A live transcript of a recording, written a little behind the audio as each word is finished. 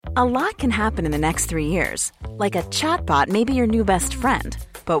A lot can happen in the next 3 years. Like a chatbot may be your new best friend.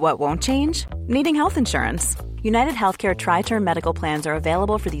 But what won't change? Needing health insurance. United Healthcare Tri-Term Medical Plans are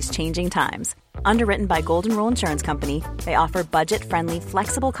available for these changing times. Underwritten by Golden Rule Insurance Company, they offer budget-friendly,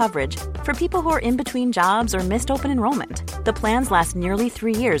 flexible coverage for people who are in between jobs or missed open enrollment. The plans last nearly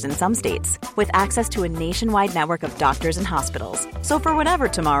 3 years in some states, with access to a nationwide network of doctors and hospitals. So for whatever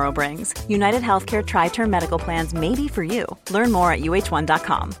tomorrow brings, United Healthcare Tri-Term Medical Plans may be for you. Learn more at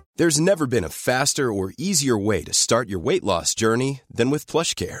uh1.com. There's never been a faster or easier way to start your weight loss journey than with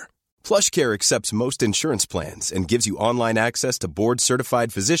PlushCare. PlushCare accepts most insurance plans and gives you online access to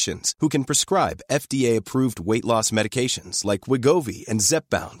board-certified physicians who can prescribe FDA-approved weight loss medications like Wegovy and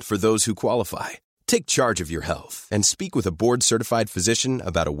Zepbound for those who qualify. Take charge of your health and speak with a board-certified physician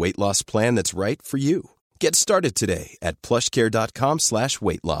about a weight loss plan that's right for you. Get started today at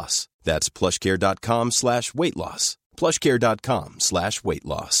plushcare.com/weight loss. That's plushcare.com/weight loss. plushcare.com/weight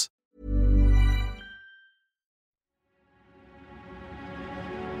loss.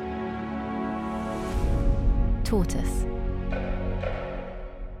 Tortoise.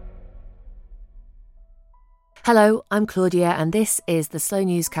 Hello, I'm Claudia and this is the Slow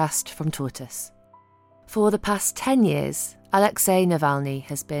Newscast from Tortoise. For the past 10 years, Alexei Navalny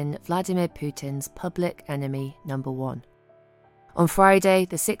has been Vladimir Putin's public enemy number one. On Friday,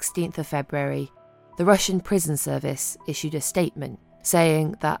 the 16th of February, the Russian prison service issued a statement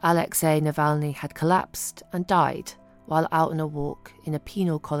saying that Alexei Navalny had collapsed and died while out on a walk in a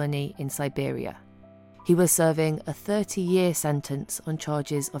penal colony in Siberia. He was serving a 30-year sentence on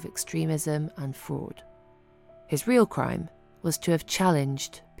charges of extremism and fraud. His real crime was to have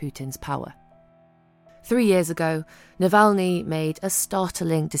challenged Putin's power. 3 years ago, Navalny made a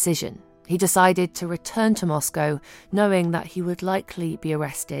startling decision. He decided to return to Moscow, knowing that he would likely be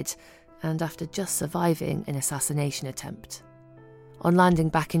arrested, and after just surviving an assassination attempt. On landing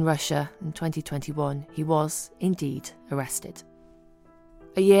back in Russia in 2021, he was, indeed, arrested.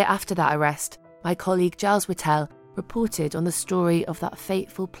 A year after that arrest, my colleague Giles Whittell reported on the story of that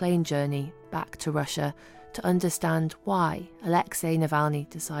fateful plane journey back to Russia to understand why Alexei Navalny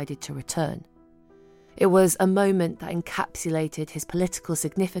decided to return. It was a moment that encapsulated his political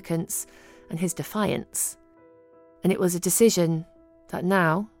significance and his defiance. And it was a decision that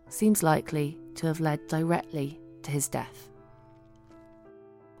now seems likely to have led directly to his death.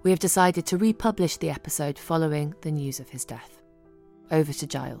 We have decided to republish the episode following the news of his death. Over to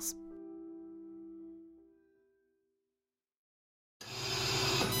Giles.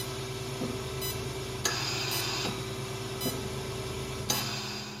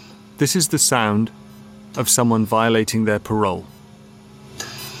 This is the sound of someone violating their parole.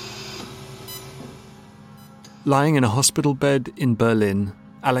 Lying in a hospital bed in Berlin,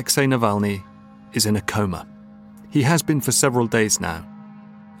 Alexei Navalny is in a coma. He has been for several days now,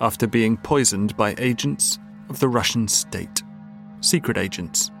 after being poisoned by agents of the Russian state, secret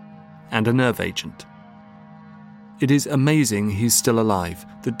agents, and a nerve agent. It is amazing he's still alive.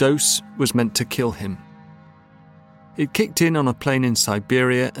 The dose was meant to kill him. It kicked in on a plane in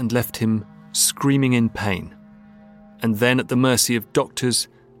Siberia and left him screaming in pain, and then at the mercy of doctors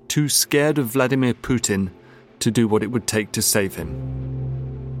too scared of Vladimir Putin to do what it would take to save him.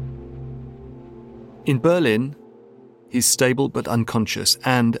 In Berlin, he's stable but unconscious,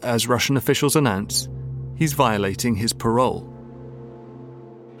 and, as Russian officials announce, he's violating his parole.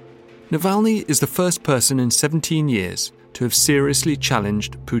 Navalny is the first person in 17 years to have seriously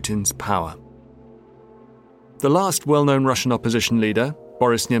challenged Putin's power. The last well-known Russian opposition leader,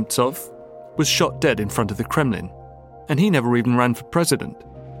 Boris Nemtsov, was shot dead in front of the Kremlin, and he never even ran for president.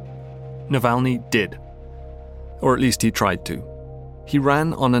 Navalny did. Or at least he tried to. He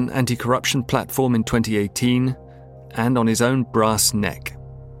ran on an anti-corruption platform in 2018 and on his own brass neck.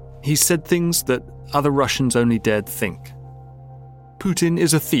 He said things that other Russians only dared think. Putin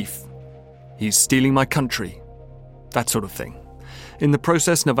is a thief. He's stealing my country. That sort of thing. In the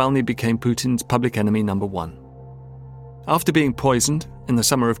process, Navalny became Putin's public enemy number one. After being poisoned in the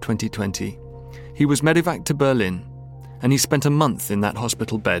summer of 2020, he was medevaced to Berlin, and he spent a month in that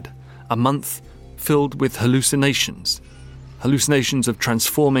hospital bed, a month filled with hallucinations of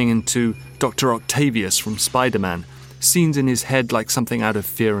transforming into Dr. Octavius from Spider-Man, scenes in his head like something out of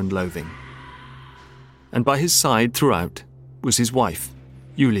Fear and Loathing. And by his side throughout was his wife,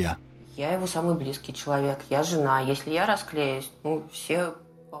 Yulia. Я его самый близкий человек, я жена. Если я расклеюсь, все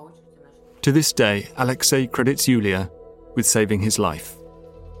по очереди. To this day, Alexei credits Yulia with saving his life.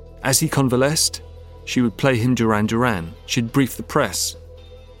 As he convalesced, she would play him Duran Duran, she'd brief the press,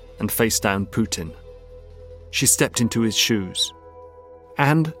 and face down Putin. She stepped into his shoes.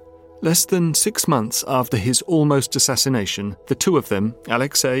 And, Less than 6 months after his almost assassination, the two of them,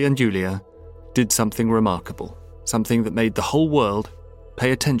 Alexei and Yulia, did something remarkable, something that made the whole world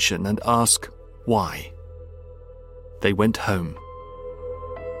pay attention and ask why. They went home.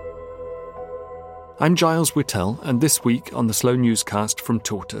 I'm Giles Whittell, and this week on the Slow Newscast from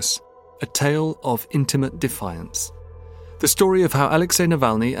Tortoise, a tale of intimate defiance. The story of how Alexei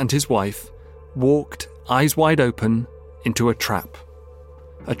Navalny and his wife walked, eyes wide open, into a trap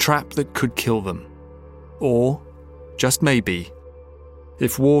that could kill them. Or, just maybe,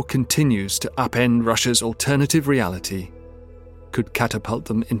 if war continues to upend Russia's alternative reality, could catapult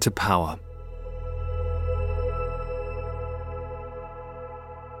them into power.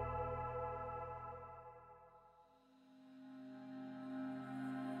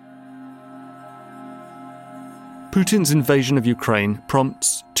 Putin's invasion of Ukraine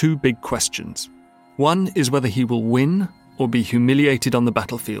prompts two big questions. One is whether he will win or be humiliated on the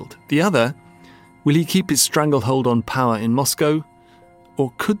battlefield. The other, will he keep his stranglehold on power in Moscow,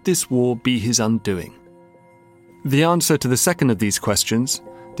 or could this war be his undoing? The answer to the second of these questions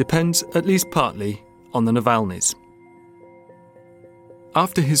depends, at least partly, on the Navalnys.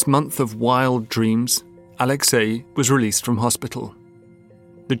 After his month of wild dreams, Alexei was released from hospital.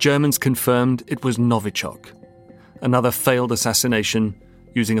 The Germans confirmed it was Novichok, another failed assassination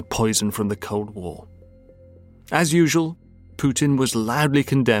using a poison from the Cold War. As usual, Putin was loudly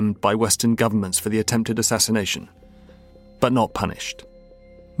condemned by Western governments for the attempted assassination, but not punished.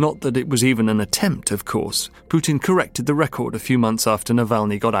 Not that it was even an attempt, of course. Putin corrected the record a few months after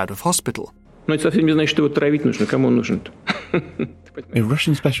Navalny got out of hospital. If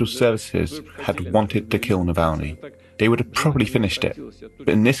Russian special services had wanted to kill Navalny, they would have probably finished it. But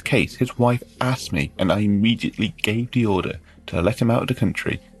in this case, his wife asked me, and I immediately gave the order to let him out of the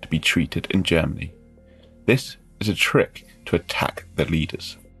country to be treated in Germany. This is a trick to attack the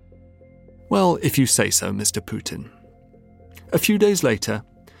leaders. Well, if you say so, Mr. Putin. A few days later,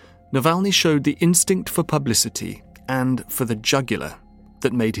 Navalny showed the instinct for publicity and for the jugular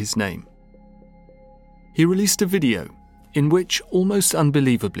that made his name. He released a video in which, almost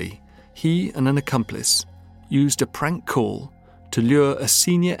unbelievably, he and an accomplice used a prank call to lure a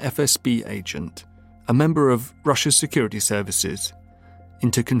senior FSB agent, a member of Russia's security services,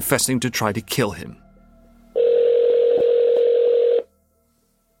 into confessing to try to kill him.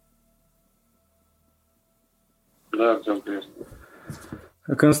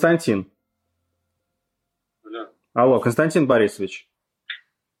 Константин. Алло, Константин Борисович.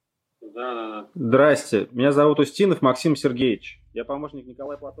 Здрасте, меня зовут Устинов Максим Сергеевич. Я помощник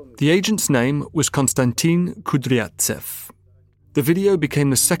Николая Платоновича. The agent's name was Konstantin Kudryavtsev. The video became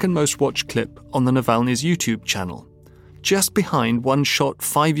the second most watched clip on the Navalny's YouTube channel, just behind one shot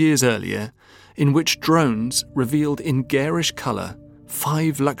 5 years earlier, in which drones revealed in garish colour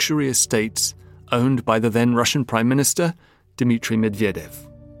 5 luxury estates owned by the then Russian Prime Minister, Dmitry Medvedev.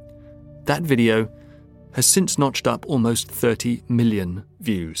 That video has since notched up almost 30 million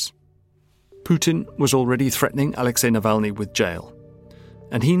views. Putin was already threatening Alexei Navalny with jail,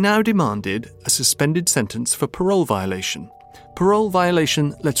 and he now demanded a suspended sentence for parole violation. Parole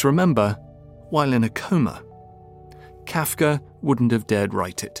violation, let's remember, while in a coma. Kafka wouldn't have dared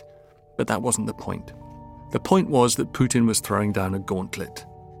write it, but that wasn't the point. The point was that Putin was throwing down a gauntlet.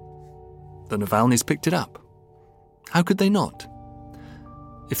 The Navalnys picked it up. How could they not?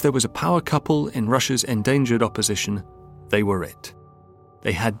 If there was a power couple in Russia's endangered opposition, they were it.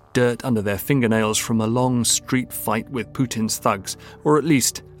 They had dirt under their fingernails from a long street fight with Putin's thugs, or at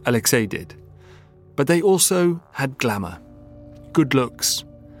least Alexei did. But they also had glamour, good looks,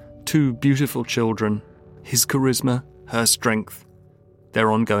 2 beautiful children, his charisma, her strength,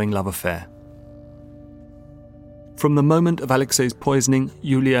 their ongoing love affair. From the moment of Alexei's poisoning,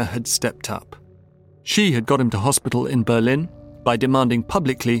 Yulia had stepped up. She had got him to hospital in Berlin by demanding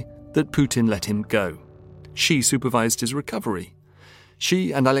publicly that Putin let him go. She supervised his recovery.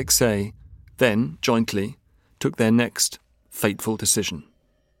 She and Alexei then, jointly, took their next fateful decision.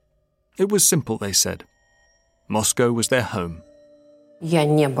 It was simple, they said. Moscow was their home. Я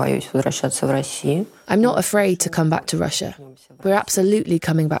не боюсь возвращаться в Россию. I'm not afraid to come back to Russia. We're absolutely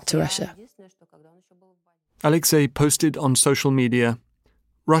coming back to Russia. Alexei posted on social media,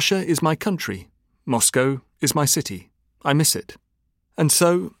 "Russia is my country. Moscow is my city. I miss it." And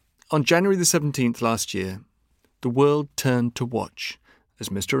so, on January the 17th last year, the world turned to watch as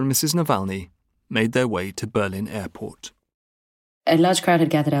Mr. and Mrs. Navalny made their way to Berlin airport. A large crowd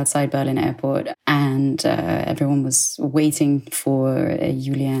had gathered outside Berlin airport, and everyone was waiting for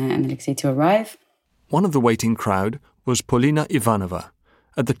Yulia and Alexei to arrive. One of the waiting crowd was Polina Ivanova,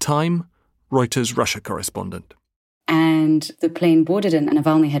 at the time Reuters Russia correspondent. And the plane boarded, and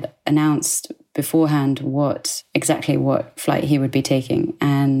Navalny had announced beforehand exactly what flight he would be taking.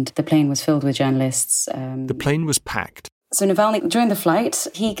 And the plane was filled with journalists. The plane was packed. So Navalny, during the flight,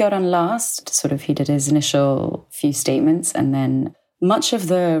 he got on last. He did his initial few statements, and then much of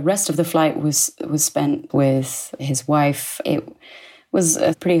the rest of the flight was spent with his wife. It was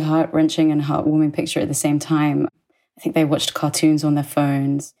a pretty heart-wrenching and heartwarming picture at the same time. I think they watched cartoons on their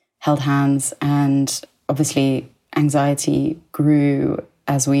phones, held hands, and obviously anxiety grew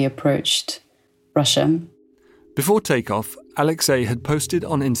as we approached Russia. Before takeoff, Alexei had posted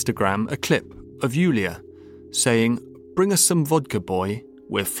on Instagram a clip of Yulia saying, "Bring us some vodka, boy.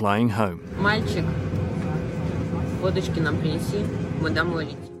 We're flying home." Мальчик, водочки нам принеси, мы домой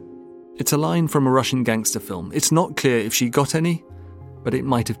летим. It's a line from a Russian gangster film. It's not clear if she got any, but it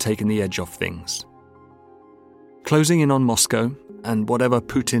might have taken the edge off things. Closing in on Moscow and whatever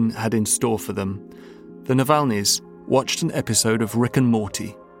Putin had in store for them, the Navalnys watched an episode of Rick and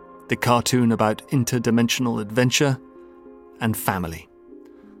Morty, the cartoon about interdimensional adventure and family.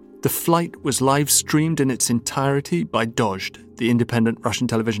 The flight was live-streamed in its entirety by Dozhd, the independent Russian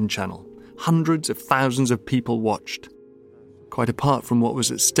television channel. Hundreds of thousands of people watched. Quite apart from what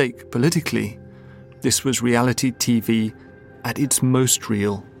was at stake politically, this was reality TV at its most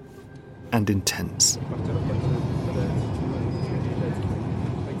real and intense.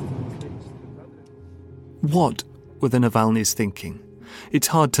 What were the Navalnys thinking? It's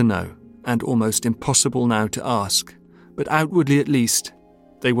hard to know, and almost impossible now to ask, but outwardly at least,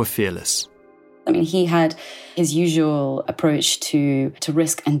 they were fearless. I mean, he had his usual approach to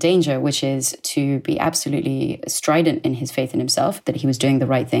risk and danger, which is to be absolutely strident in his faith in himself, that he was doing the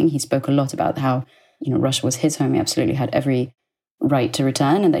right thing. He spoke a lot about how, Russia was his home. He absolutely had every right to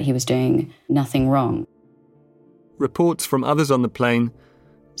return and that he was doing nothing wrong. Reports from others on the plane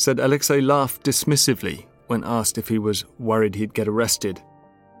said Alexei laughed dismissively when asked if he was worried he'd get arrested.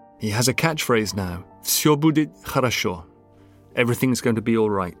 He has a catchphrase now, «Всё будет хорошо». Everything's going to be all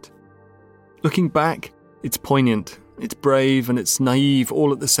right. Looking back, it's poignant, it's brave, and it's naive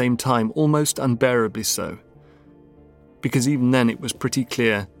all at the same time, almost unbearably so. Because even then it was pretty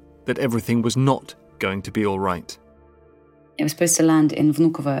clear that everything was not going to be all right. It was supposed to land in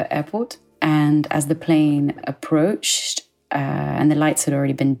Vnukovo airport, and as the plane approached, and the lights had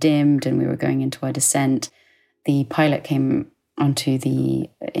already been dimmed and we were going into our descent, the pilot came onto the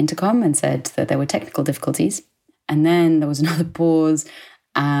intercom and said that there were technical difficulties. And then there was another pause,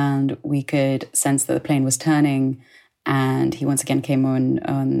 and we could sense that the plane was turning. And he once again came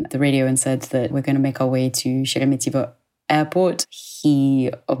on the radio and said that we're going to make our way to Sheremetyevo airport.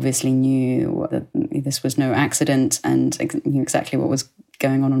 He obviously knew that this was no accident and knew exactly what was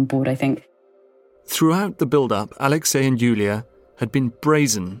going on board, I think. Throughout the build-up, Alexei and Yulia had been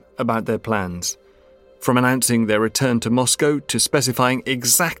brazen about their plans, from announcing their return to Moscow to specifying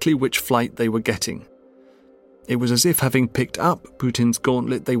exactly which flight they were getting. It was as if, having picked up Putin's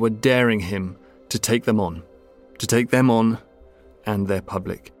gauntlet, they were daring him to take them on and their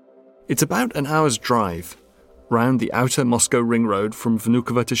public. It's about an hour's drive round the outer Moscow ring road from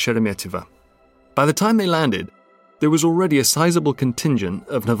Vnukovo to Sheremetyevo. By the time they landed, there was already a sizable contingent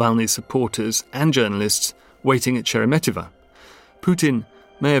of Navalny's supporters and journalists waiting at Sheremetyevo. Putin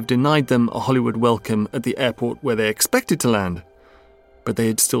may have denied them a Hollywood welcome at the airport where they expected to land, but they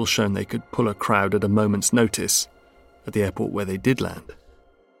had still shown they could pull a crowd at a moment's notice at the airport where they did land.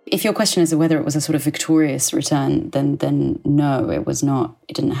 If your question is whether it was a sort of victorious return, then no, it was not.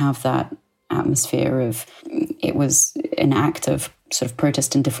 It didn't have that atmosphere of, it was an act of sort of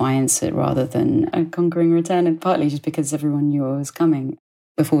protest and defiance rather than a conquering return, and partly just because everyone knew I was coming.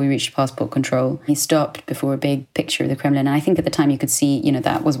 Before we reached passport control, he stopped before a big picture of the Kremlin. And I think at the time you could see,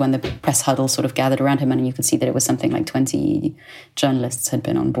 that was when the press huddle sort of gathered around him, and you could see that it was something like 20 journalists had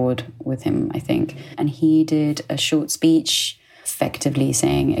been on board with him, I think. And he did a short speech effectively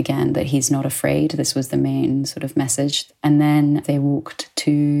saying, again, that he's not afraid. This was the main sort of message. And then they walked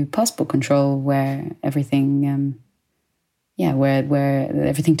to passport control where everything, where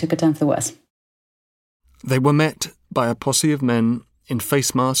everything took a turn for the worse. They were met by a posse of men in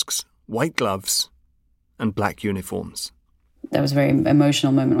face masks, white gloves, and black uniforms. There was a very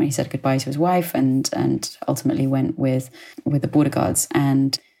emotional moment when he said goodbye to his wife and ultimately went with the border guards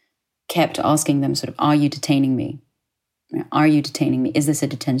and kept asking them sort of, are you detaining me? Are you detaining me? Is this a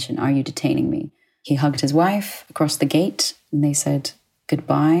detention? Are you detaining me? He hugged his wife across the gate and they said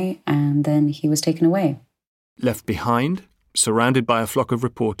goodbye, and then he was taken away. Left behind, surrounded by a flock of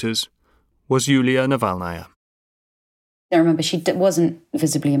reporters, was Yulia Navalnaya. I remember she wasn't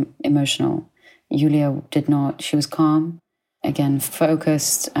visibly emotional. Yulia did not. She was calm. again,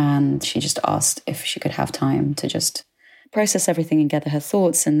 focused, and she just asked if she could have time to just process everything and gather her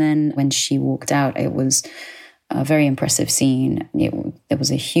thoughts. And then when she walked out, it was a very impressive scene. There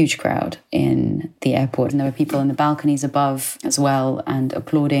was a huge crowd in the airport, and there were people in the balconies above as well, and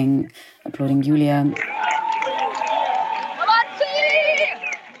applauding Yulia.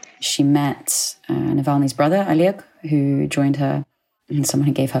 She met Navalny's brother, Oleg, who joined her, and someone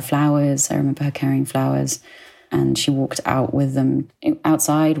who gave her flowers. I remember her carrying flowers. And she walked out with them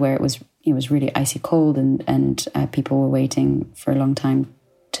outside where it was really icy cold, and people were waiting for a long time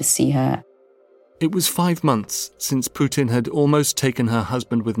to see her. It was 5 months since Putin had almost taken her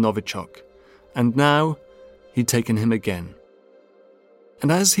husband with Novichok, and now he'd taken him again.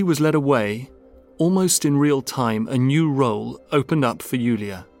 And as he was led away, almost in real time, a new role opened up for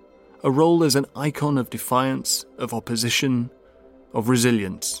Yulia, a role as an icon of defiance, of opposition, of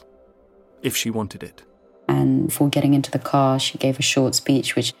resilience, if she wanted it. And before getting into the car, she gave a short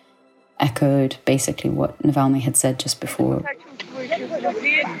speech which echoed basically what Navalny had said just before.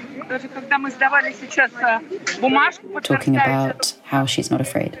 Talking about how she's not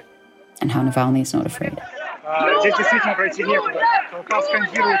afraid and how Navalny is not afraid.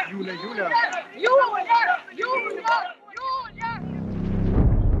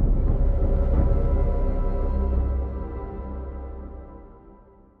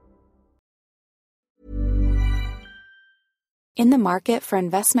 In the market for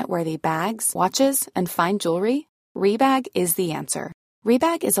investment-worthy bags, watches, and fine jewelry, Rebag is the answer.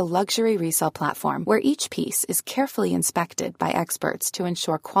 Rebag is a luxury resale platform where each piece is carefully inspected by experts to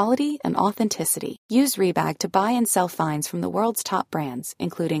ensure quality and authenticity. Use Rebag to buy and sell finds from the world's top brands,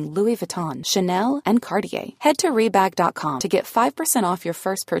 including Louis Vuitton, Chanel, and Cartier. Head to Rebag.com to get 5% off your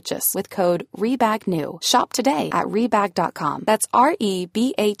first purchase with code REBAGNEW. Shop today at Rebag.com. That's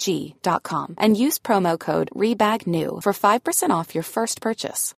REBAG.com. And use promo code REBAGNEW for 5% off your first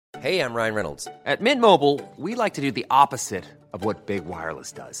purchase. Hey, I'm Ryan Reynolds. At Mint Mobile, we like to do the opposite of what Big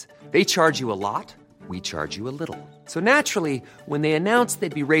Wireless does. They charge you a lot, we charge you a little. So naturally, when they announced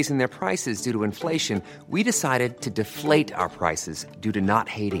they'd be raising their prices due to inflation, we decided to deflate our prices due to not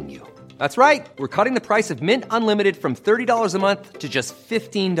hating you. That's right. We're cutting the price of Mint Unlimited from $30 a month to just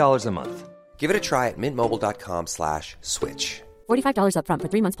 $15 a month. Give it a try at mintmobile.com/switch. $45 up front for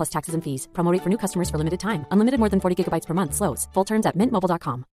 3 months plus taxes and fees. Promo rate for new customers for limited time. Unlimited more than 40 gigabytes per month. Slows full terms at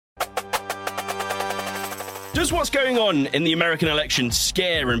mintmobile.com. Does what's going on in the American election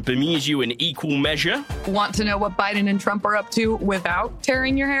scare and bemuse you in equal measure? Want to know what Biden and Trump are up to without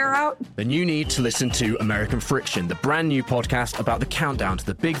tearing your hair out? Then you need to listen to American Friction, the brand new podcast about the countdown to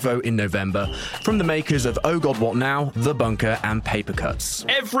the big vote in November from the makers of Oh God What Now, The Bunker, and Paper Cuts.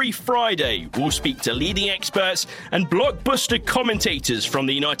 Every Friday, we'll speak to leading experts and blockbuster commentators from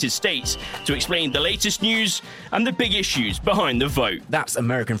the United States to explain the latest news and the big issues behind the vote. That's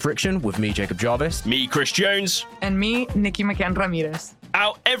American Friction with me, Jacob Jarvis. Me, Chris Jones. And me, Nikki McCann Ramirez.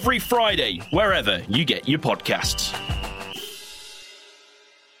 Out every Friday, wherever you get your podcasts.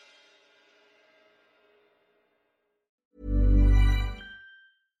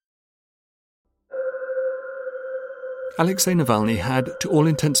 Alexei Navalny had, to all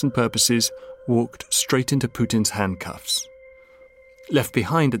intents and purposes, walked straight into Putin's handcuffs. Left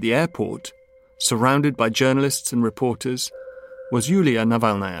behind at the airport, surrounded by journalists and reporters, was Yulia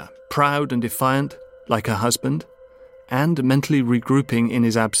Navalnaya, proud and defiant, like her husband, and mentally regrouping in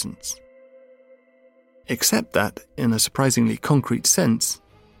his absence. Except that, in a surprisingly concrete sense,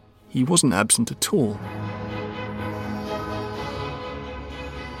 he wasn't absent at all.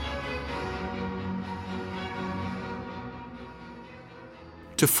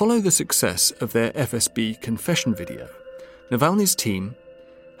 To follow the success of their FSB confession video, Navalny's team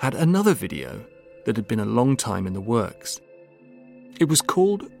had another video that had been a long time in the works. It was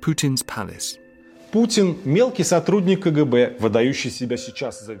called Putin's Palace. Путин – мелкий сотрудник КГБ, выдающий себя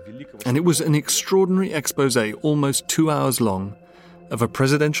сейчас за великого... And it was an extraordinary exposé, almost 2 hours long, of a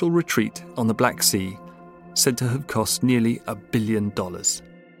presidential retreat on the Black Sea said to have cost nearly $1 billion.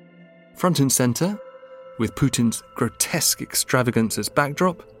 Front and centre, with Putin's grotesque extravagance as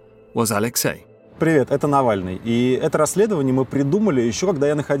backdrop, was Alexei. Привет, это Навальный. И это расследование мы придумали еще, когда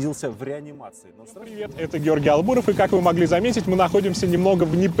я находился в реанимации. Привет, это Георгий Албуров, и, как вы могли заметить, мы находимся немного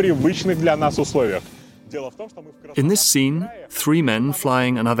в непривычных для нас условиях. Дело в том, что мы в... In this scene, 3 men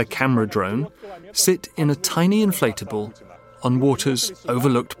flying another camera drone sit in a tiny inflatable on waters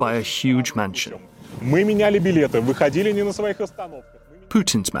overlooked by a huge mansion. Мы меняли билеты, выходили не на своих остановках.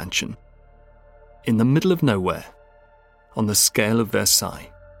 Putin's mansion, in the middle of nowhere, on the scale of Versailles.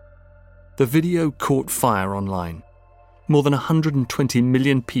 The video caught fire online. More than 120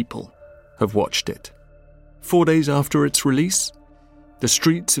 million people have watched it. 4 days after its release, the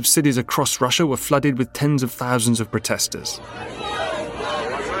streets of cities across Russia were flooded with tens of thousands of protesters.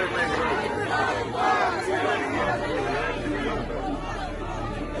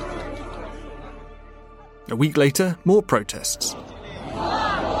 A week later, more protests.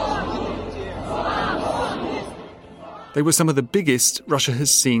 They were some of the biggest Russia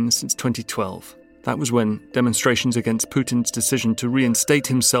has seen since 2012. That was when demonstrations against Putin's decision to reinstate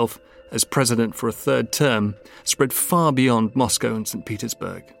himself as president for a third term spread far beyond Moscow and St.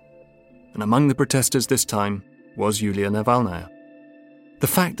 Petersburg. And among the protesters this time was Yulia Navalnaya. The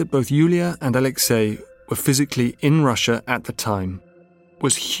fact that both Yulia and Alexei were physically in Russia at the time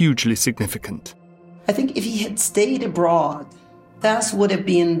was hugely significant. I think if he had stayed abroad, that would have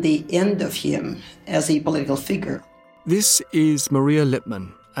been the end of him as a political figure. This is Maria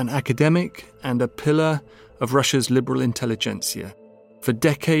Lipman, an academic and a pillar of Russia's liberal intelligentsia. For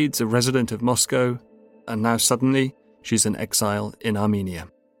decades a resident of Moscow, and now suddenly she's an exile in Armenia.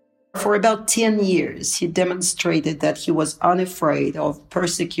 For about 10 years, he demonstrated that he was unafraid of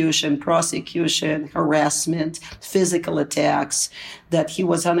persecution, prosecution, harassment, physical attacks, that he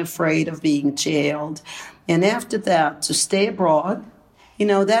was unafraid of being jailed. And after that, to stay abroad,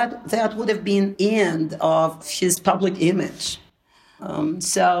 that would have been the end of his public image.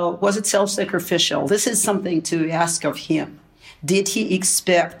 So was it self-sacrificial? This is something to ask of him. Did he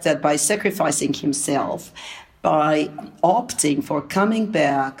expect that by sacrificing himself, by opting for coming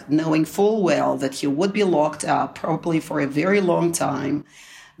back, knowing full well that he would be locked up probably for a very long time,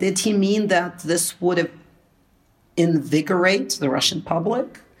 did he mean that this would have invigorate the Russian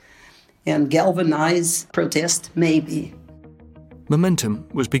public and galvanize protest? Maybe. Momentum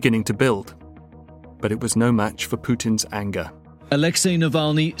was beginning to build, but it was no match for Putin's anger. Alexei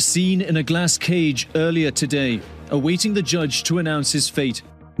Navalny seen in a glass cage earlier today, awaiting the judge to announce his fate.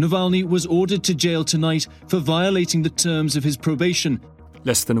 Navalny was ordered to jail tonight for violating the terms of his probation.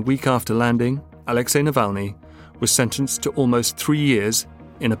 Less than a week after landing, Alexei Navalny was sentenced to almost 3 years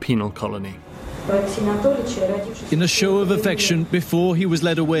in a penal colony. In a show of affection before he was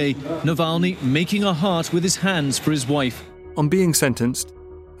led away, Navalny making a heart with his hands for his wife. On being sentenced,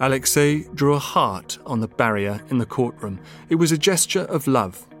 Alexei drew a heart on the barrier in the courtroom. It was a gesture of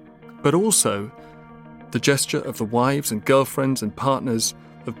love, but also the gesture of the wives and girlfriends and partners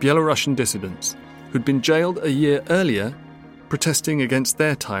of Belarusian dissidents who'd been jailed a year earlier protesting against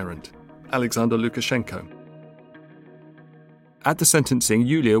their tyrant, Alexander Lukashenko. At the sentencing,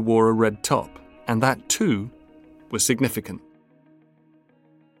 Yulia wore a red top, and that too was significant.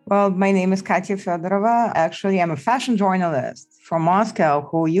 Well, my name is Katya Fedorova. Actually, I'm a fashion journalist from Moscow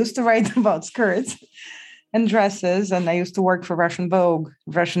who used to write about skirts and dresses, and I used to work for Russian Vogue,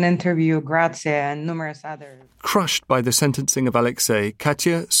 Russian Interview, Grazia, and numerous others. Crushed by the sentencing of Alexei,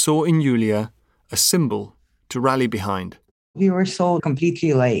 Katya saw in Yulia a symbol to rally behind. We were so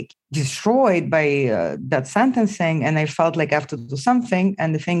completely destroyed by that sentencing, and I felt like I have to do something.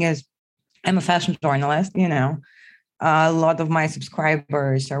 And the thing is, I'm a fashion journalist, A lot of my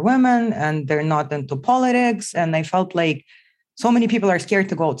subscribers are women and they're not into politics. And I felt like so many people are scared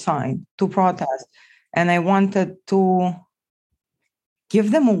to go outside to protest. And I wanted to give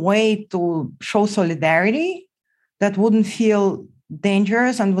them a way to show solidarity that wouldn't feel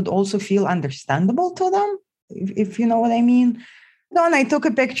dangerous and would also feel understandable to them, if you know what I mean. Then I took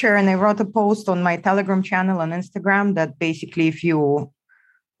a picture and I wrote a post on my Telegram channel on Instagram that basically if you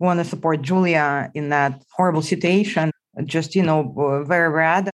want to support Julia in that horrible situation, just, very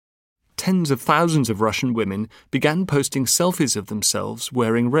bad. Tens of thousands of Russian women began posting selfies of themselves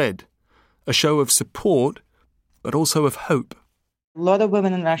wearing red, a show of support, but also of hope. A lot of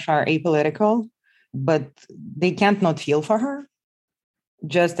women in Russia are apolitical, but they can't not feel for her.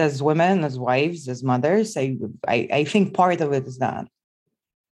 Just as women, as wives, as mothers, I think part of it is that.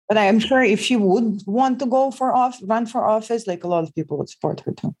 But I am sure if she would want to run for office, a lot of people would support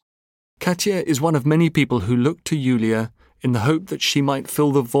her too. Katya is one of many people who look to Yulia in the hope that she might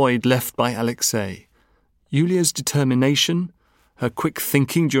fill the void left by Alexei. Yulia's determination, her quick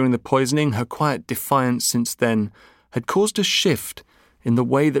thinking during the poisoning, her quiet defiance since then, had caused a shift in the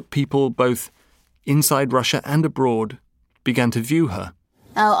way that people, both inside Russia and abroad, began to view her.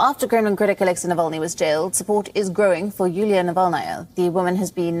 Now, after Kremlin critic Alexei Navalny was jailed, support is growing for Yulia Navalnaya. The woman has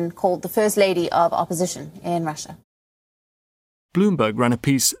been called the first lady of opposition in Russia. Bloomberg ran a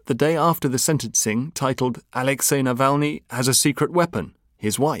piece the day after the sentencing titled Alexei Navalny has a secret weapon,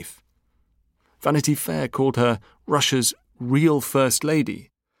 his wife. Vanity Fair called her Russia's real first lady.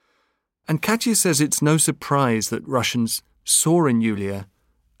 And Katya says it's no surprise that Russians saw in Yulia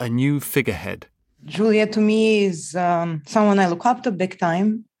a new figurehead. Julia, to me, is someone I look up to big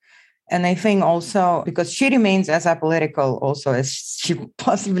time. And I think also because she remains as apolitical also as she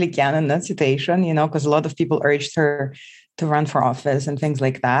possibly can in that situation, because a lot of people urged her to run for office and things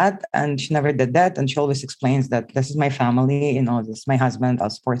like that. And she never did that. And she always explains that this is my family, this is my husband, I'll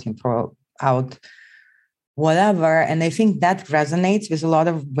support him throughout whatever. And I think that resonates with a lot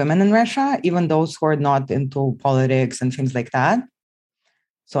of women in Russia, even those who are not into politics and things like that.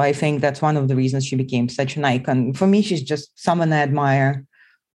 So I think that's one of the reasons she became such an icon. For me, she's just someone I admire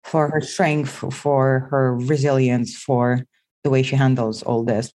for her strength, for her resilience, for the way she handles all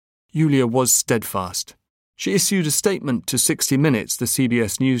this. Yulia was steadfast. She issued a statement to 60 Minutes, the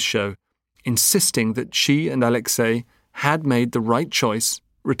CBS News show, insisting that she and Alexei had made the right choice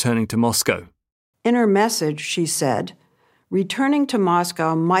returning to Moscow. In her message, she said, returning to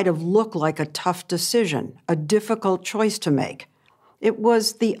Moscow might have looked like a tough decision, a difficult choice to make. It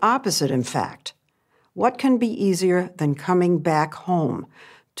was the opposite, in fact. What can be easier than coming back home,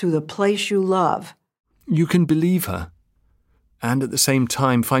 to the place you love? You can believe her, and at the same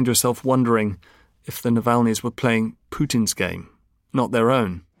time find yourself wondering if the Navalnys were playing Putin's game, not their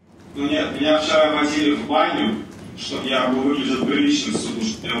own.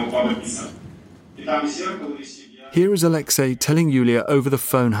 Here is Alexei telling Yulia over the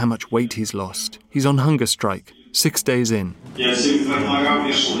phone how much weight he's lost. He's on hunger strike, 6 days in.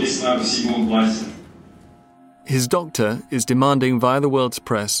 His doctor is demanding via the world's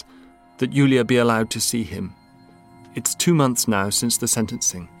press that Yulia be allowed to see him. It's 2 months now since the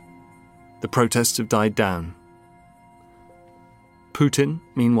sentencing. The protests have died down. Putin,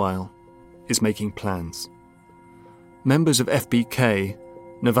 meanwhile, is making plans. Members of FBK,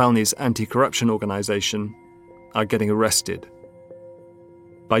 Navalny's anti-corruption organization, are getting arrested.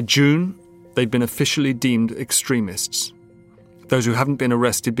 By June, they've been officially deemed extremists. Those who haven't been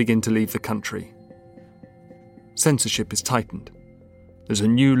arrested begin to leave the country. Censorship is tightened. There's a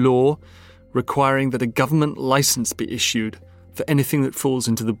new law requiring that a government license be issued for anything that falls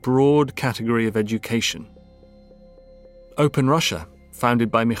into the broad category of education. Open Russia,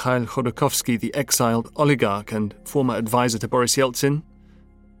 founded by Mikhail Khodorkovsky, the exiled oligarch and former advisor to Boris Yeltsin,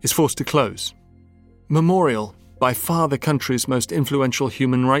 is forced to close. Memorial, by far the country's most influential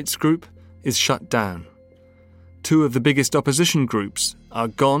human rights group, is shut down. 2 of the biggest opposition groups are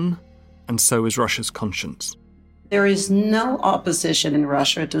gone, and so is Russia's conscience. There is no opposition in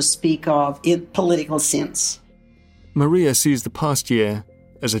Russia to speak of in political sense. Maria sees the past year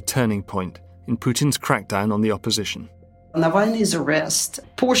as a turning point in Putin's crackdown on the opposition. Navalny's arrest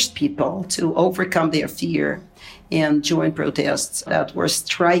pushed people to overcome their fear and join protests that were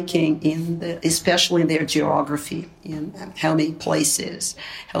striking, especially in their geography, in how many places,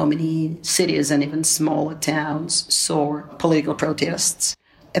 how many cities and even smaller towns saw political protests.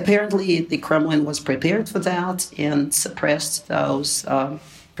 Apparently, the Kremlin was prepared for that and suppressed those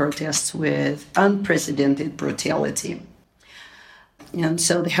protests with unprecedented brutality. And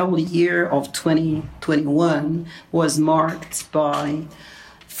so the whole year of 2021 was marked by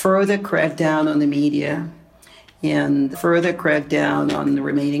further crackdown on the media and further crackdown on the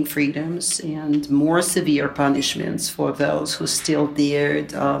remaining freedoms and more severe punishments for those who still dared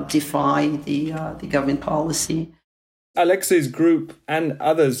defy the government policy. Alexei's group and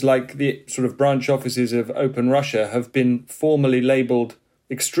others like the sort of branch offices of Open Russia have been formally labelled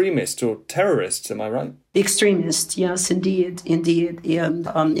extremists or terrorists, am I right? Extremists, yes, indeed.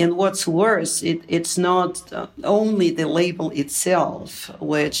 And what's worse, it's not only the label itself,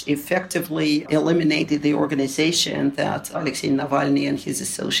 which effectively eliminated the organization that Alexei Navalny and his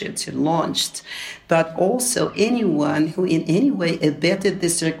associates had launched, but also anyone who in any way abetted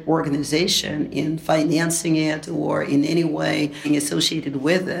this organization in financing it or in any way being associated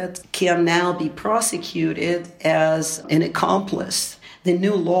with it can now be prosecuted as an accomplice. The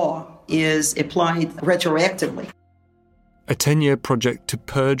new law is applied retroactively. A 10-year project to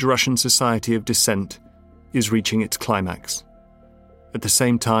purge Russian society of dissent is reaching its climax. At the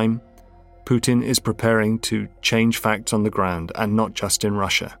same time, Putin is preparing to change facts on the ground, and not just in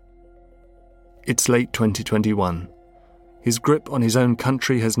Russia. It's late 2021. His grip on his own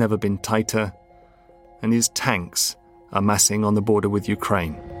country has never been tighter, and his tanks are massing on the border with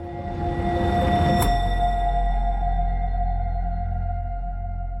Ukraine.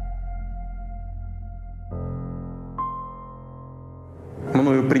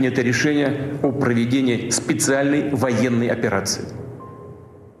 Мною принято решение о проведении специальной военной операции.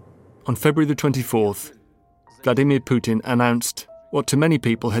 On February the 24th, Vladimir Putin announced what to many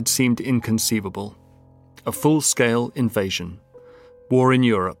people had seemed inconceivable: a full-scale invasion, war in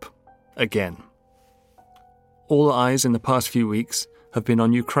Europe, again. All eyes in the past few weeks have been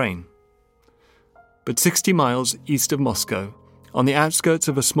on Ukraine. But 60 miles east of Moscow, On the outskirts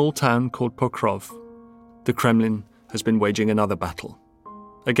of a small town called Pokrov, the Kremlin has been waging another battle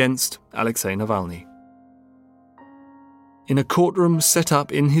against Alexei Navalny. In a courtroom set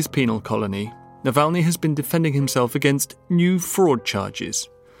up in his penal colony, Navalny has been defending himself against new fraud charges,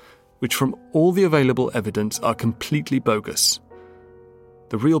 which from all the available evidence are completely bogus.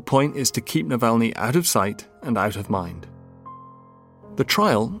 The real point is to keep Navalny out of sight and out of mind. The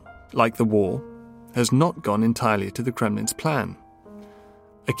trial, like the war, has not gone entirely to the Kremlin's plan.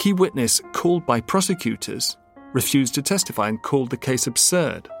 A key witness called by prosecutors refused to testify and called the case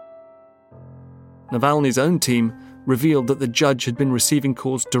absurd. Navalny's own team revealed that the judge had been receiving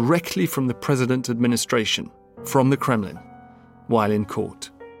calls directly from the president's administration, from the Kremlin, while in court.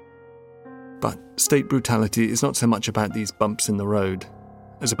 But state brutality is not so much about these bumps in the road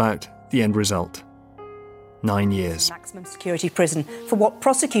as about the end result. 9 years. Maximum security prison for what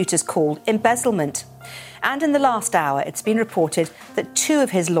prosecutors called embezzlement. And in the last hour, it's been reported that 2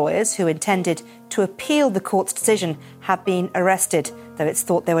 of his lawyers who intended to appeal the court's decision have been arrested, though it's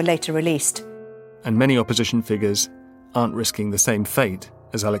thought they were later released. And many opposition figures aren't risking the same fate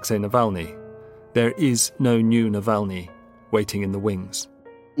as Alexei Navalny. There is no new Navalny waiting in the wings.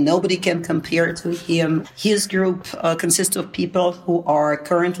 Nobody can compare to him. His group consists of people who are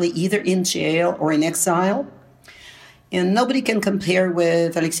currently either in jail or in exile. And nobody can compare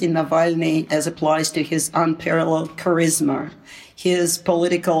with Alexei Navalny as applies to his unparalleled charisma, his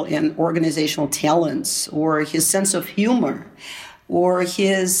political and organizational talents, or his sense of humor, or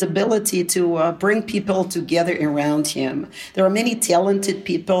his ability to bring people together around him. There are many talented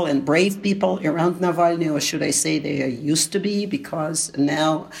people and brave people around Navalny, or should I say they used to be, because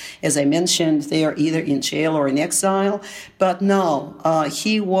now, as I mentioned, they are either in jail or in exile. But no,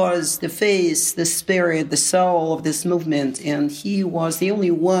 he was the face, the spirit, the soul of this movement, and he was the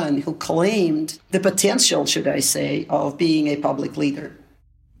only one who claimed the potential, should I say, of being a public leader.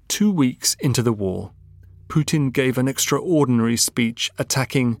 2 weeks into the war, Putin gave an extraordinary speech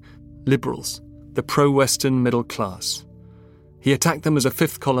attacking liberals, the pro-Western middle class. He attacked them as a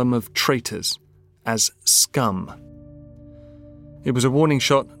fifth column of traitors, as scum. It was a warning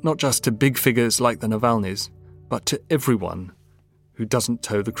shot not just to big figures like the Navalnys, but to everyone who doesn't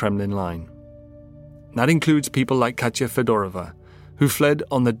toe the Kremlin line. That includes people like Katya Fedorova, who fled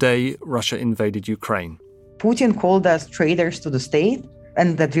on the day Russia invaded Ukraine. Putin called us traitors to the state,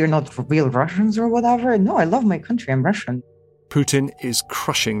 and that we're not real Russians or whatever. No, I love my country. I'm Russian. Putin is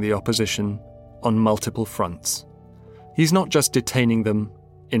crushing the opposition on multiple fronts. He's not just detaining them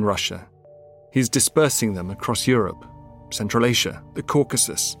in Russia. He's dispersing them across Europe, Central Asia, the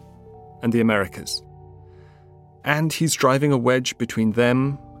Caucasus, and the Americas. And he's driving a wedge between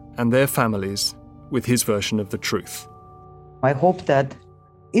them and their families with his version of the truth. I hope that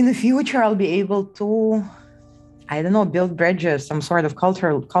in the future I'll be able to, build bridges, some sort of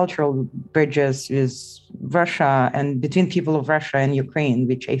cultural bridges with Russia and between people of Russia and Ukraine,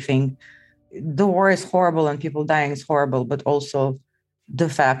 which I think the war is horrible and people dying is horrible, but also the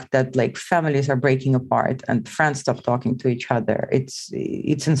fact that families are breaking apart and friends stop talking to each other. It's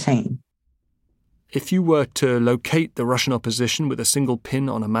insane. If you were to locate the Russian opposition with a single pin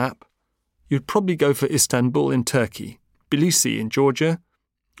on a map, you'd probably go for Istanbul in Turkey, Tbilisi in Georgia,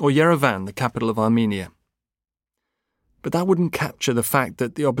 or Yerevan, the capital of Armenia. But that wouldn't capture the fact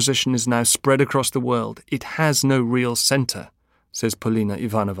that the opposition is now spread across the world. It has no real centre, says Polina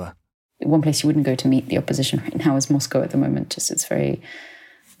Ivanova. One place you wouldn't go to meet the opposition right now is Moscow at the moment. It's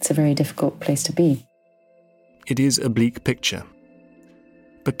a very difficult place to be. It is a bleak picture.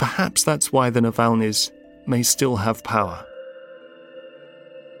 But perhaps that's why the Navalnys may still have power.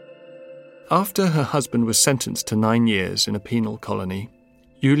 After her husband was sentenced to 9 years in a penal colony,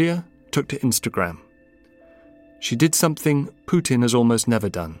 Yulia took to Instagram. She did something Putin has almost never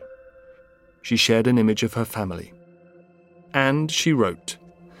done. She shared an image of her family. And she wrote,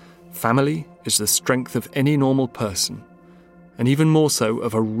 "Family is the strength of any normal person, and even more so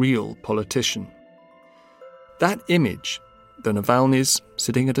of a real politician." That image, the Navalnys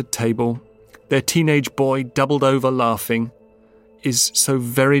sitting at a table, their teenage boy doubled over laughing, is so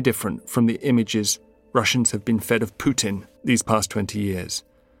very different from the images Russians have been fed of Putin these past 20 years.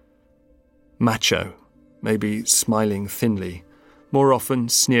 Macho, maybe smiling thinly, more often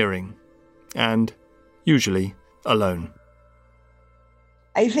sneering, and usually alone.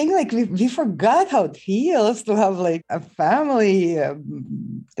 I think we forgot how it feels to have a family, a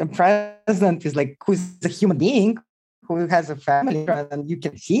president is who's a human being, who has a family, and you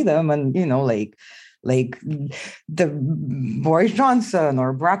can see them, and the Boris Johnson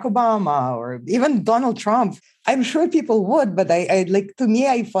or Barack Obama or even Donald Trump. I'm sure people would, but I to me,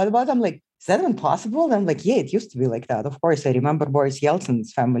 I thought about them is that even possible? And I'm like, yeah, it used to be like that. Of course, I remember Boris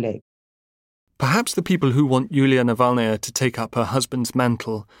Yeltsin's family. Perhaps the people who want Yulia Navalnaya to take up her husband's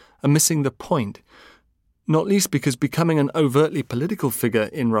mantle are missing the point, not least because becoming an overtly political figure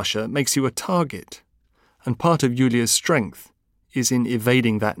in Russia makes you a target, and part of Yulia's strength is in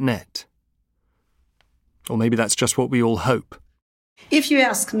evading that net. Or maybe that's just what we all hope. If you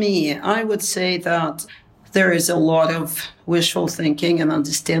ask me, I would say that there is a lot of wishful thinking, and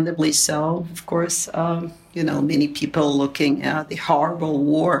understandably so. Of course, many people looking at the horrible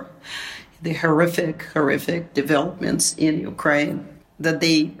war, the horrific developments in Ukraine, that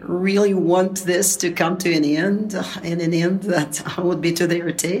they really want this to come to an end, and an end that would be to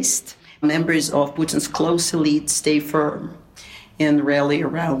their taste. Members of Putin's close elite stay firm and rally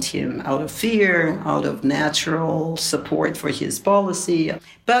around him out of fear, out of natural support for his policy.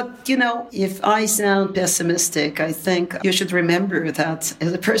 But, if I sound pessimistic, I think you should remember that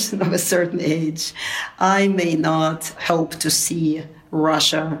as a person of a certain age, I may not hope to see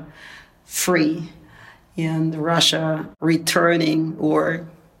Russia free and Russia returning or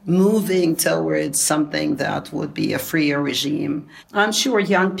moving towards something that would be a freer regime. I'm sure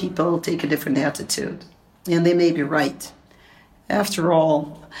young people take a different attitude, and they may be right. After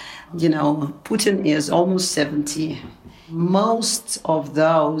all, Putin is almost 70. Most of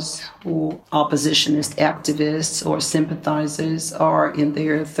those who oppositionist activists or sympathizers are in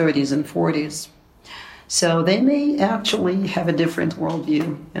their 30s and 40s. So they may actually have a different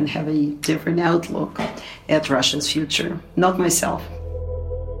worldview and have a different outlook at Russia's future. Not myself.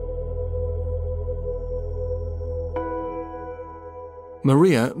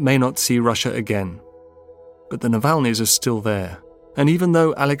 Maria may not see Russia again, but the Navalnys are still there. And even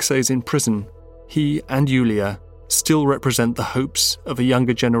though Alexei is in prison, he and Yulia still represent the hopes of a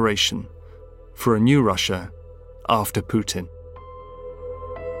younger generation for a new Russia after Putin.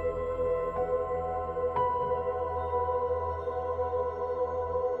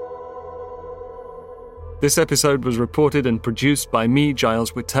 This episode was reported and produced by me,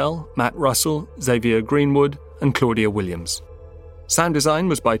 Giles Whittell, Matt Russell, Xavier Greenwood, and Claudia Williams. Sound design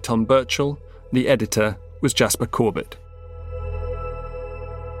was by Tom Birchall. The editor was Jasper Corbett.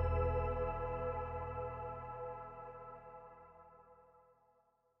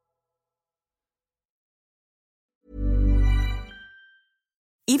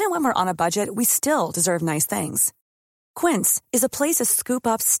 Even when we're on a budget, we still deserve nice things. Quince is a place to scoop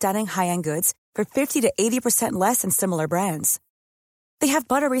up stunning high-end goods for 50 to 80% less than similar brands. They have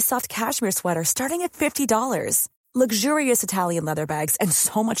buttery soft cashmere sweaters starting at $50, luxurious Italian leather bags, and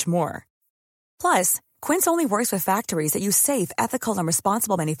so much more. Plus, Quince only works with factories that use safe, ethical, and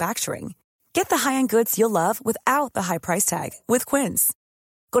responsible manufacturing. Get the high-end goods you'll love without the high price tag with Quince.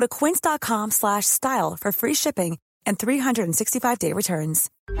 Go to quince.com/style for free shipping and 365-day returns.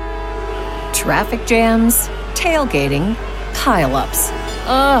 Traffic jams, tailgating, pile-ups.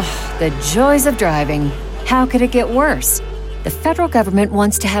 Ugh, the joys of driving. How could it get worse? The federal government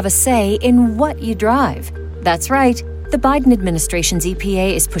wants to have a say in what you drive. That's right. The Biden administration's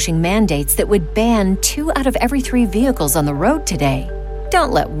EPA is pushing mandates that would ban 2 out of every 3 vehicles on the road today.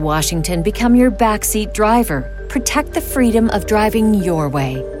 Don't let Washington become your backseat driver. Protect the freedom of driving your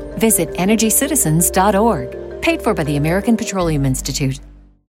way. Visit EnergyCitizens.org. Paid for by the American Petroleum Institute.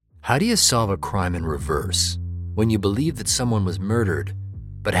 How do you solve a crime in reverse when you believe that someone was murdered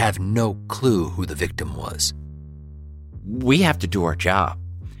but have no clue who the victim was? We have to do our job,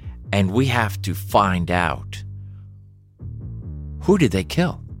 and we have to find out, who did they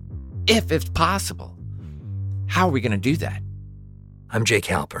kill? If it's possible. How are we going to do that? I'm Jake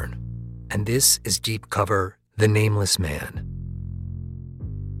Halpern, and this is Deep Cover: The Nameless Man.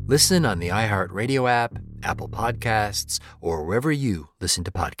 Listen on the iHeartRadio app, Apple Podcasts, or wherever you listen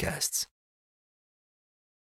to podcasts.